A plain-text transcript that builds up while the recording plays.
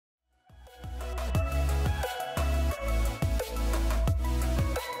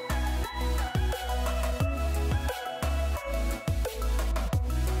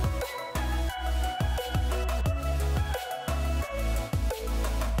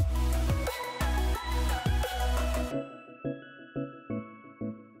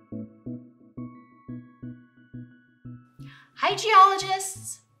Hi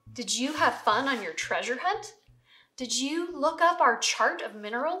geologists! Did you have fun on your treasure hunt? Did you look up our chart of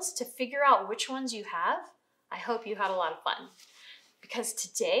minerals to figure out which ones you have? I hope you had a lot of fun. Because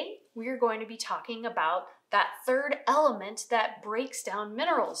today we are going to be talking about that third element that breaks down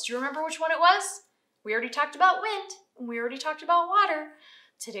minerals. Do you remember which one it was? We already talked about wind and we already talked about water.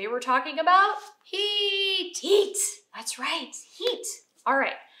 Today we're talking about heat. Heat, that's right, heat. All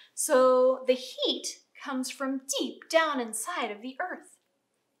right, so the heat comes from deep down inside of the earth.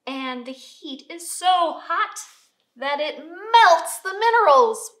 And the heat is so hot that it melts the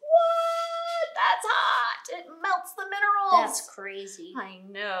minerals. What? That's hot. It melts the minerals. That's crazy. I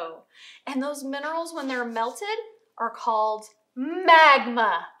know. And those minerals, when they're melted, are called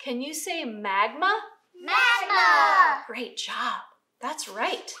magma. Can you say magma? Magma! Great job. That's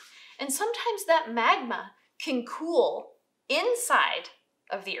right. And sometimes that magma can cool inside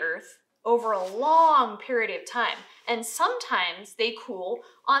of the earth over a long period of time. And sometimes they cool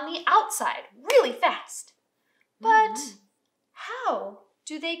on the outside really fast. But how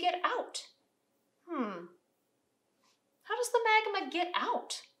do they get out? How does the magma get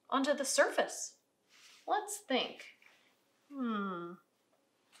out onto the surface? Let's think.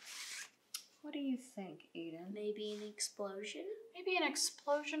 What do you think, Aiden? Maybe an explosion? Maybe an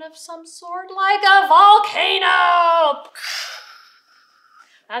explosion of some sort, like a volcano!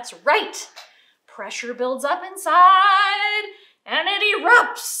 That's right. Pressure builds up inside and it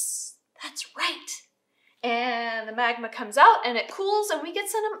erupts. That's right. And the magma comes out and it cools and we get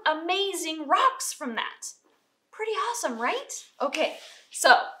some amazing rocks from that. Pretty awesome, right? Okay,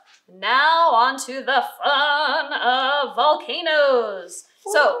 so now on to the fun of volcanoes.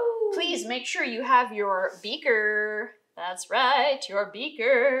 So please make sure you have your beaker. That's right, your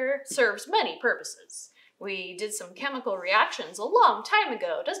beaker serves many purposes. We did some chemical reactions a long time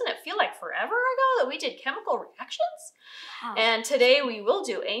ago. Doesn't it feel like forever ago that we did chemical reactions? Wow. And today we will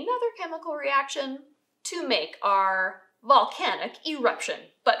do another chemical reaction to make our volcanic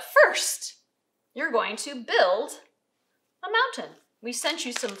eruption. But first, you're going to build a mountain. We sent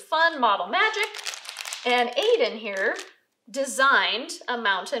you some fun model magic, and Aiden here designed a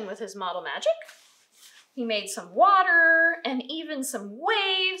mountain with his model magic. He made some water and even some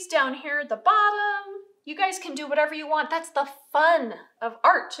waves down here at the bottom. You guys can do whatever you want. That's the fun of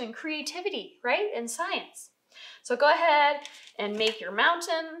art and creativity, right? And science. So go ahead and make your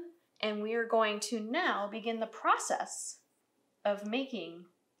mountain, and we are going to now begin the process of making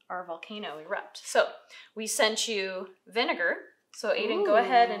our volcano erupt. So we sent you vinegar. So Aiden, go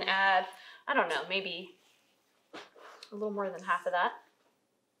ahead and add, I don't know, maybe a little more than half of that.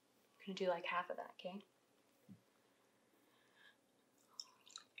 I'm gonna do like half of that, okay?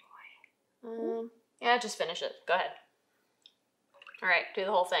 Yeah, just finish it. Go ahead. All right, do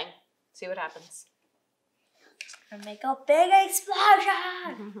the whole thing. See what happens. And make a big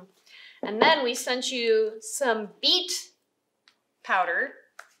explosion! And then we sent you some beet powder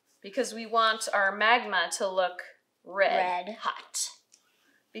because we want our magma to look red hot.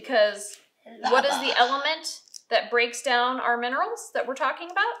 Because what is the element that breaks down our minerals that we're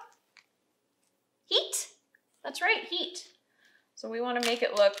talking about? Heat. That's right, heat. So we want to make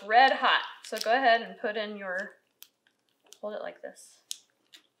it look red hot. So go ahead and put in your, hold it like this.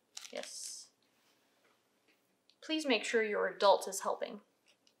 Yes. Please make sure your adult is helping.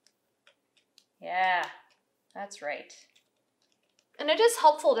 Yeah, that's right. And it is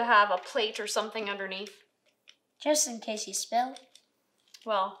helpful to have a plate or something underneath. Just in case you spill.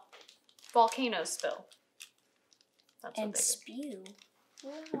 Well, volcanoes spill. That's And what they spew.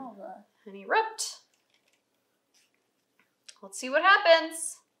 Lava. do. And erupt. Let's see what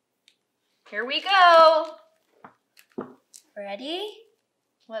happens. Here we go. Ready?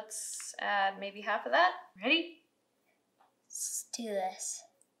 Let's add maybe half of that. Ready? Let's do this.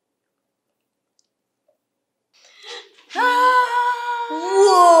 Whoa!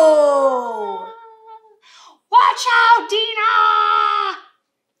 Watch out, Dina!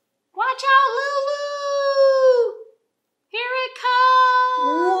 Watch out, Lulu! Here it comes!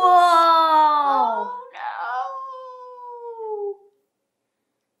 Whoa! Oh no!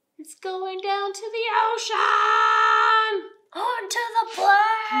 It's going down to the ocean! Onto the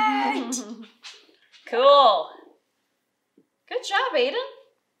plate! Cool. Good job, Aiden.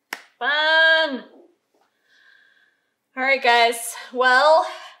 Fun. All right, guys. Well,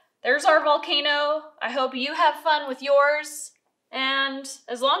 there's our volcano. I hope you have fun with yours. And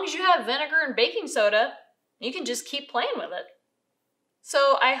as long as you have vinegar and baking soda, you can just keep playing with it.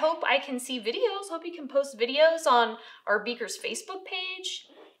 So I hope I can see videos. Hope you can post videos on our Beakerz Facebook page.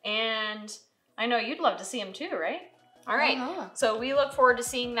 And I know you'd love to see them too, right? All right. So we look forward to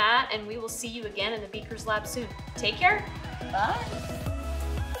seeing that, and we will see you again in the Beakerz lab soon. Take care. Bye.